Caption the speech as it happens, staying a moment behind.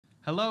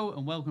Hello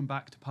and welcome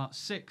back to part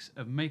 6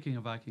 of making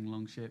a Viking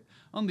Longship.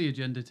 On the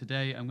agenda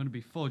today I'm going to be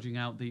forging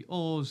out the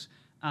oars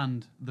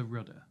and the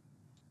rudder.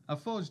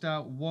 I've forged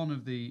out one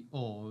of the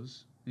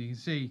oars. You can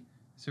see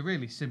it's a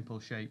really simple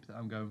shape that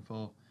I'm going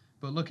for,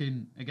 but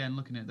looking at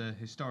the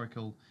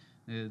historical,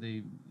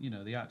 the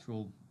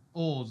actual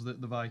oars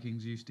that the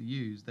Vikings used to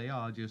use, they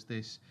are just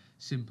this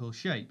simple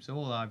shape. So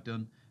all I've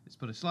done is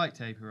put a slight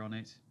taper on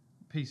it,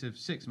 a piece of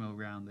 6mm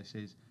round this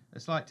is, a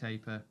slight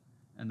taper,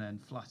 and then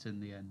flatten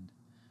the end.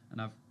 And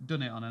I've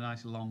done it on a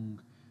nice long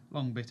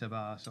bit of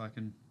bar so I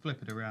can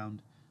flip it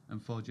around and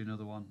forge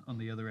another one on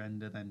the other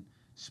end and then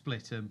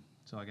split them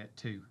so I get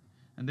two.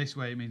 And this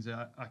way it means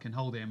that I can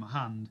hold it in my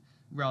hand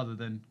rather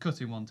than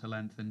cutting one to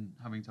length and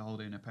having to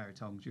hold it in a pair of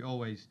tongs. You're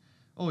always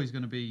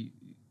going to be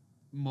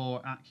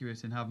more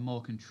accurate and have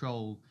more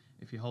control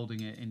if you're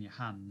holding it in your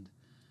hand,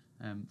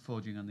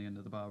 forging on the end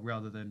of the bar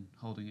rather than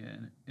holding it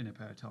in a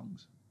pair of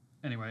tongs.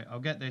 Anyway, I'll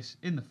get this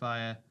in the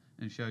fire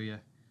and show you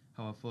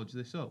how I forge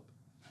this up.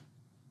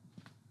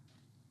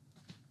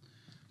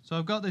 So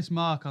I've got this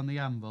mark on the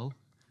anvil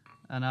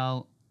and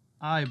I'll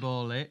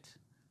eyeball it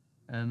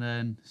and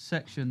then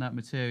section that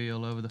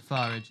material over the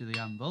far edge of the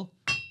anvil.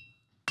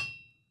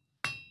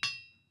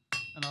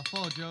 And I'll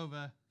forge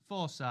over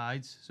 4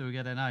 sides so we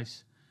get a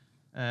nice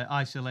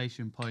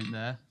isolation point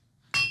there.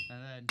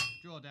 And then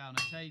draw down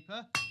a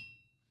taper.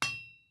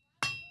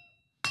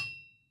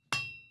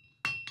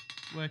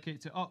 Work it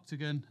to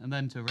octagon and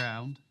then to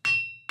round.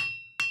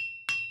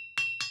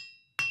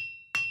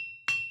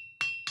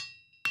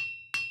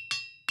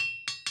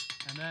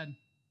 And then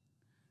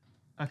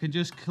I can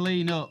just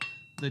clean up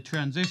the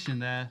transition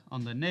there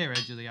on the near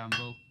edge of the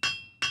anvil.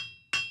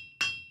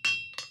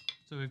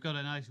 So we've got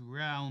a nice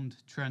round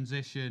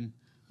transition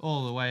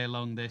all the way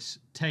along this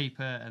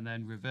taper and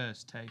then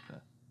reverse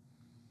taper.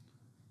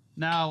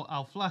 Now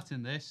I'll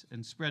flatten this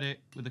and spread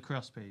it with a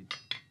crosspeen.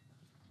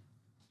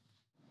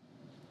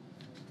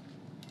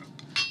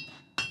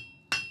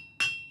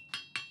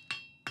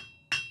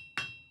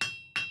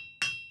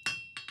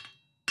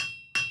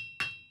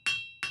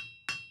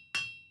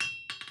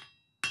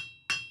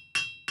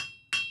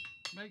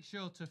 Make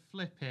sure to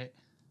flip it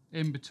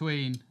in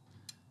between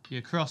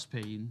your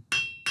crosspeen,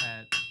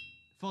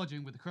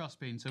 forging with the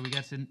crosspeen so we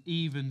get an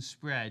even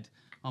spread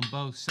on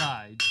both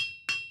sides.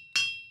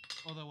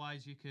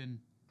 Otherwise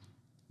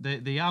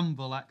the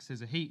anvil acts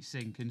as a heat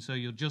sink and so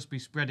you'll just be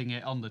spreading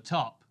it on the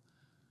top,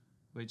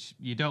 which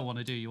you don't want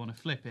to do. You want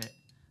to flip it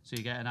so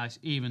you get a nice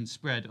even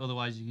spread,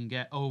 otherwise you can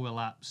get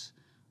overlaps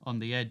on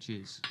the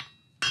edges.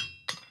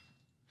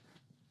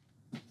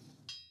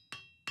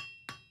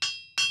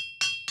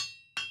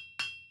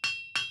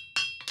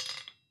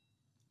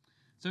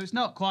 So it's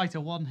not quite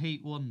a one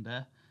heat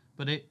wonder,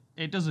 but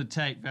it doesn't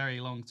take very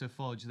long to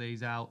forge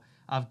these out.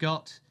 I've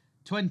got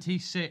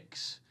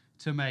 26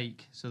 to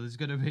make, so there's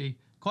going to be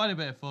quite a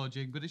bit of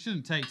forging, but it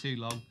shouldn't take too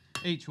long.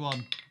 Each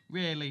one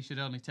really should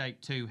only take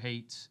 2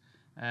 heats.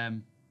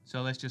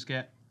 So let's just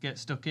get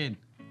stuck in.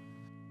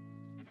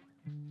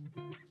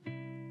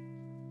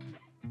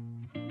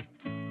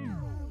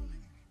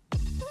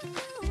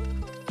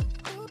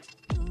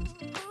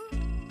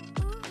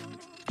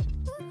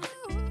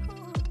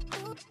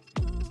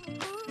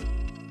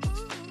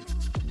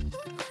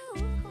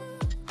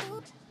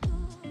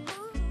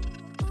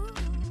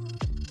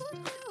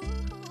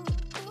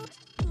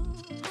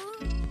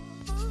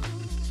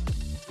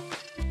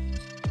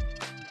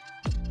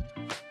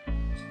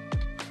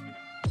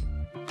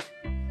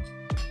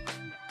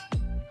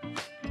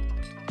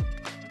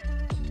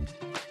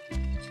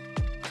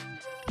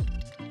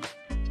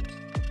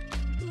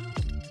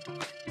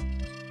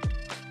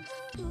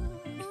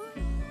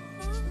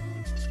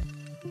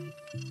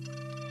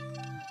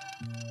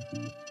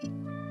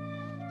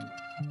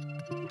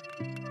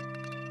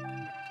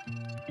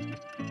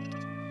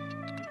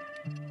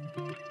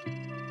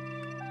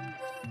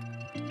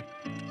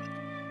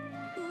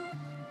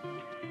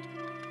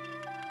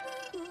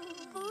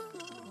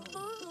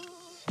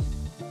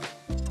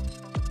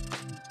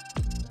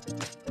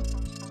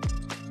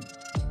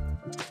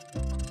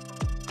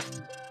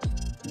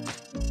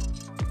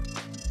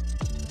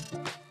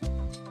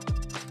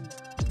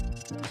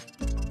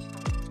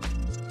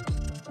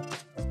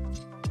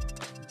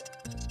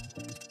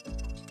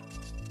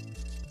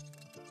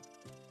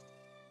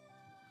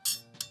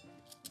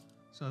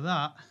 So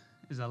that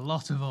is a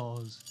lot of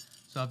oars.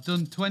 So I've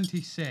done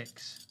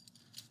 26.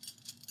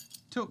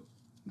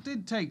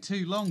 Did take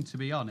too long, to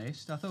be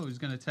honest. I thought it was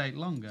going to take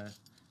longer,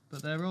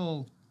 but they're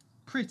all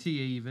pretty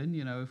even.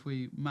 You know, if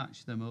we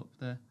match them up,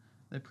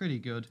 they're pretty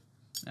good.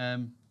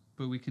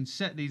 But we can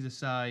set these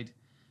aside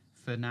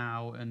for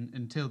now and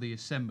until the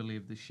assembly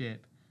of the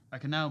ship. I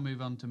can now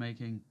move on to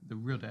making the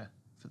rudder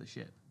for the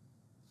ship.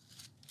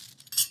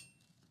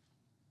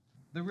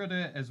 The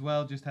rudder as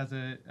well just has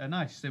a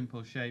nice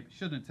simple shape.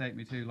 Shouldn't take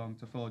me too long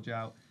to forge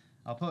out.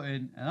 I'll put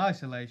in an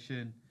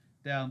isolation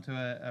down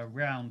to a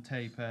round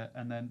taper,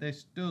 and then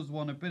this does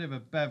want a bit of a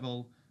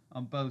bevel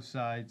on both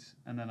sides,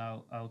 and then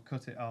I'll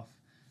cut it off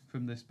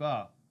from this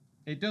bar.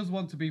 It does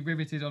want to be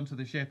riveted onto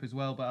the ship as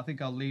well, but I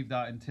think I'll leave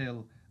that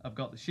until I've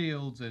got the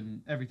shields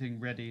and everything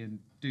ready and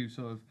do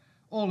sort of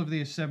all of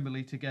the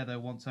assembly together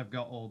once I've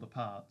got all the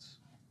parts.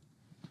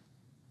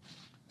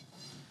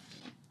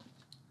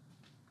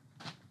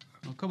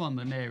 I'll come on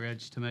the near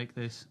edge to make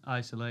this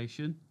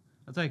isolation.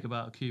 I'll take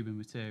about a cube of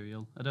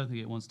material. I don't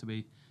think it wants to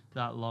be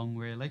that long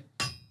really.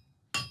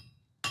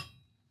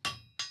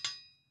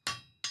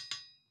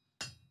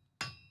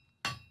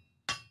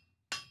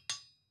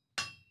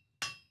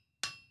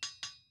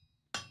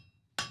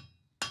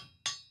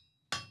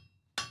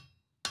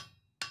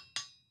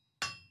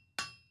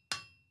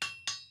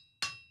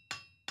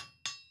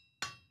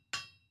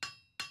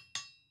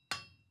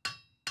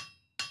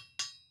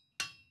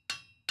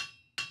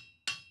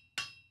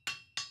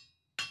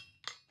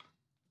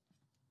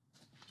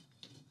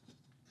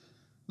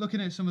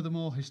 Looking at some of the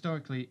more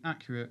historically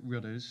accurate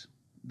rudders,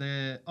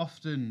 they're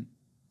often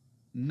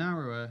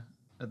narrower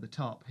at the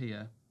top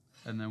here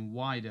and then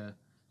wider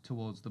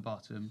towards the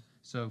bottom.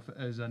 So for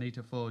us, I need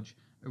to forge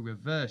a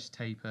reverse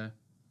taper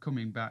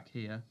coming back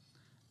here,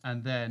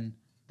 and then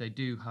they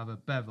do have a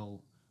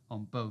bevel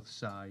on both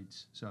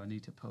sides, so I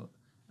need to put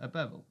a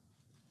bevel.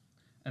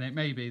 And it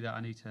may be that I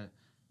need to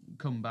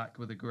come back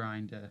with a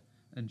grinder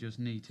and just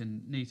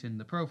neaten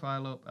the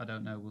profile up. I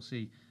don't know, we'll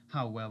see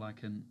how well I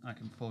can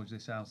forge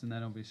this out, and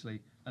then obviously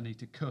I need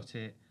to cut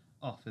it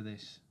off of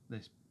this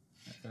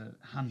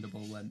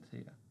handable length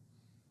here.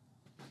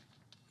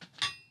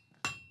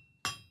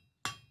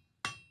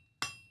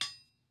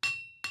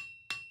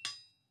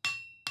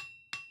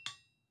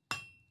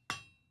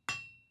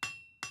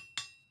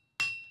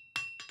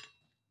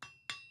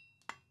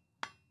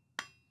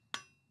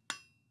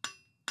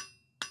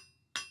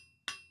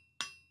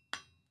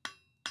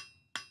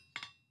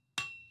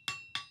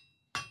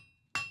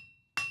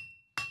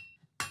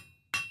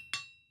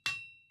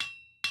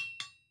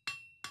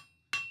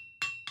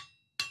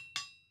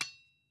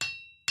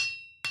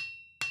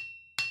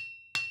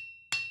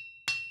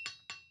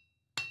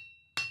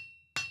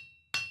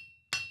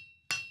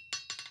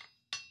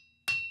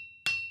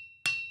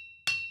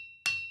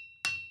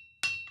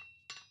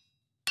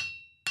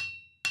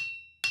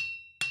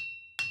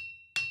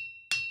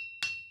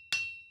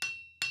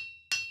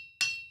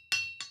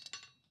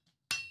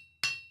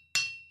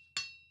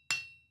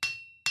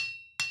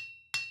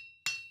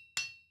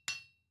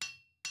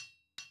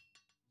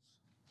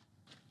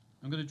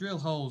 I'm going to drill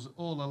holes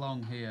all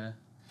along here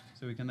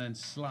so we can then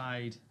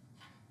slide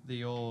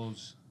the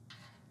oars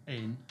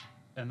in,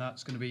 and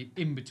that's going to be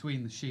in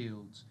between the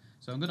shields.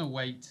 So I'm going to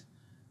wait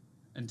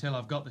until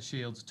I've got the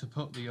shields to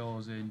put the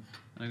oars in, and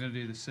I'm going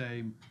to do the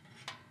same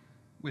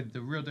with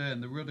the rudder,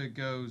 and the rudder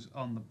goes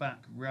on the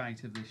back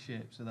right of the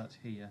ship, so that's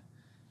here,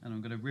 and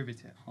I'm going to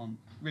rivet it on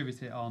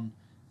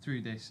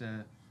through this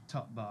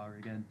top bar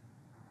again.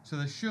 So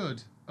there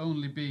should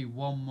only be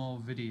one more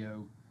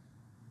video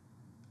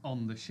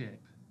on the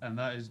ship, and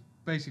that is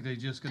basically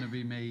just going to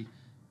be me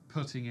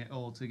putting it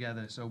all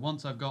together. So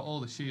once I've got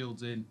all the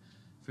shields in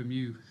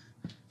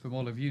from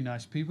all of you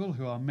nice people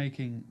who are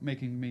making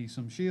me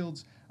some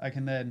shields, I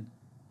can then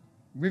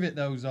rivet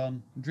those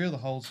on, drill the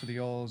holes for the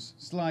oars,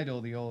 slide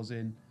all the oars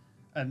in.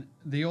 And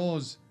the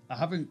oars, I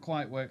haven't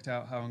quite worked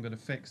out how I'm going to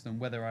fix them,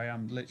 whether I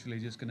am literally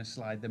just going to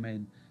slide them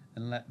in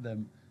and let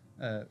them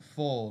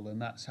fall,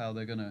 and that's how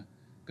they're going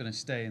to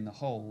stay in the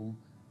hole,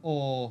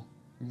 or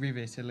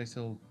rivet a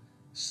little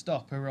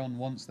stopper on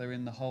once they're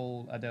in the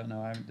hole. I don't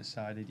know, I haven't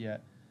decided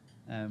yet.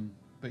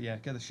 But yeah,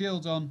 get the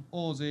shields on,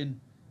 oars in,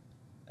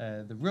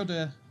 the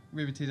rudder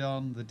riveted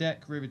on, the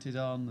deck riveted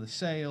on, the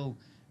sail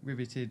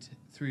riveted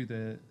through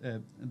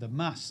the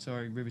mast,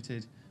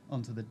 riveted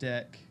onto the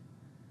deck.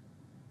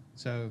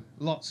 So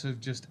lots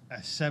of just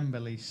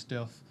assembly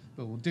stuff,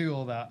 but we'll do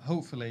all that.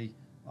 Hopefully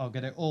I'll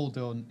get it all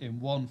done in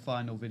one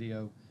final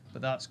video,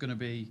 but that's going to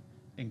be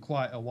in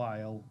quite a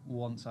while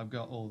once I've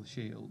got all the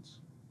shields.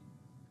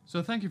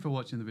 So thank you for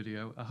watching the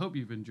video. I hope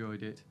you've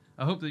enjoyed it.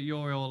 I hope that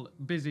you're all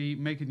busy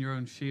making your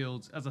own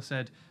shields. As I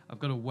said, I've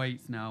got to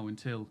wait now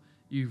until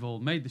you've all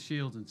made the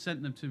shields and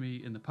sent them to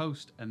me in the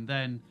post, and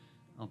then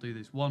I'll do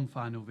this one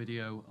final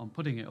video on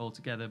putting it all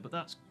together, but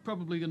that's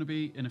probably going to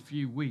be in a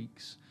few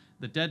weeks.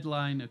 The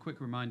deadline, a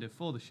quick reminder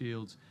for the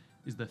shields,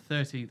 is the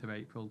 13th of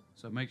April,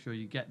 so make sure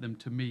you get them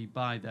to me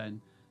by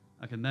then.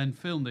 I can then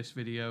film this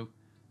video,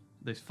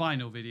 this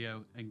final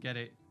video, and get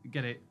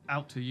it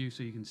out to you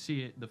so you can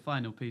see it, the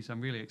final piece. I'm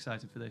really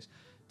excited for this,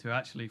 to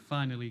actually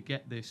finally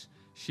get this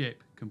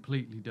ship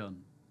completely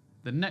done.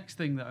 The next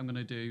thing that I'm going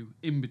to do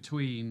in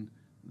between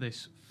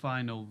this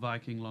final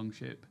Viking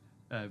Longship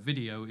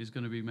video is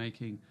going to be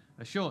making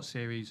a short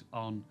series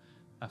on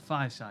a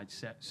fireside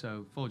set,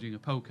 so forging a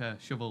poker,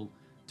 shovel,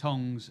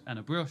 tongs and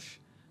a brush,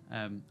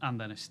 and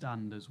then a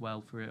stand as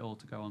well for it all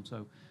to go on.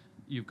 So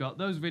you've got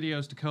those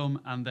videos to come,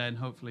 and then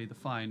hopefully the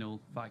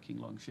final Viking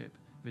Longship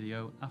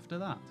video after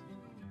that.